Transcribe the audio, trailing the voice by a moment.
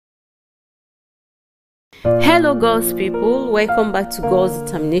Hello God's people, welcome back to God's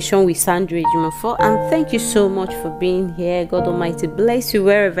Determination with Sandra Ejimafo, and thank you so much for being here. God Almighty bless you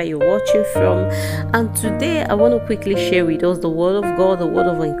wherever you're watching from. And today I want to quickly share with us the word of God, the word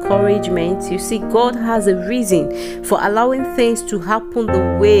of encouragement. You see, God has a reason for allowing things to happen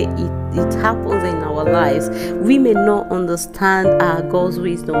the way it happens in our lives. We may not understand our God's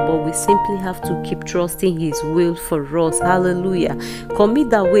wisdom, but we simply have to keep trusting His will for us. Hallelujah. Commit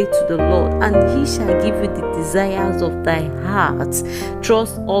that way to the Lord, and He shall give you the desires of thy heart.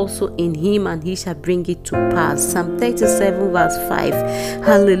 Trust also in Him, and He shall bring it to pass. Psalm 37 verse 5.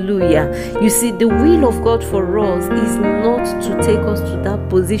 Hallelujah. You see, the will of God for us is not to take us to that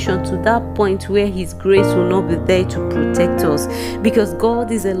position, to that point where His grace will not be there to protect us, because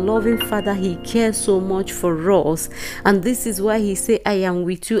God is a loving Father. He cares so much for us, and this is why He said, I am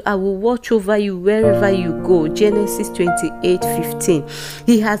with you, I will watch over you wherever you go. Genesis 28:15.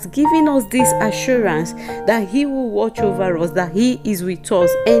 He has given us this assurance that He will watch over us, that He is with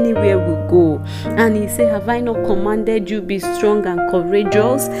us anywhere we go. And He said, have I not commanded you, be strong and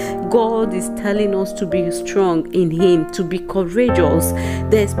courageous? God is telling us to be strong in Him, to be courageous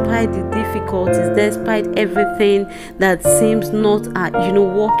despite the difficulties, despite everything that seems not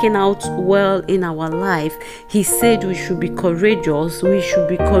working out well in our life. He said we should be courageous, we should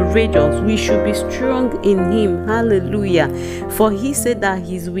be courageous, we should be strong in Him. Hallelujah. For He said that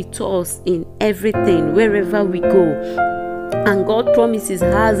He's with us in everything, wherever we go. And God promises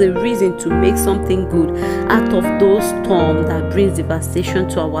has a reason to make something good out of those storms that brings devastation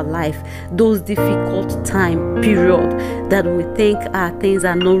to our life, those difficult time period that we think our things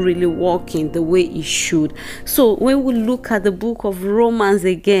are not really working the way it should. So when we look at the book of Romans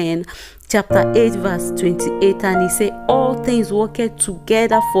again, chapter 8 verse 28, and He said, all things work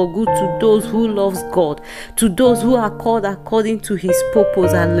together for good to those who loves God, to those who are called according to His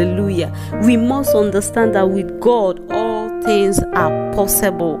purpose. Hallelujah. We must understand that with God all things are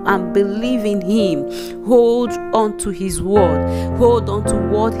possible, and believe in Him. Hold on to His word, hold on to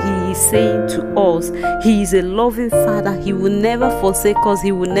what He is saying to us. He is a loving Father. He will never forsake us,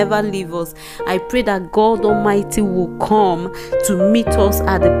 He will never leave us. I pray that God Almighty will come to meet us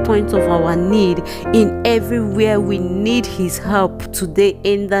at the point of our need, in everywhere we need His help today,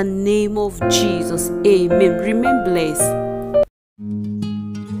 in the name of Jesus. Amen. Remain blessed.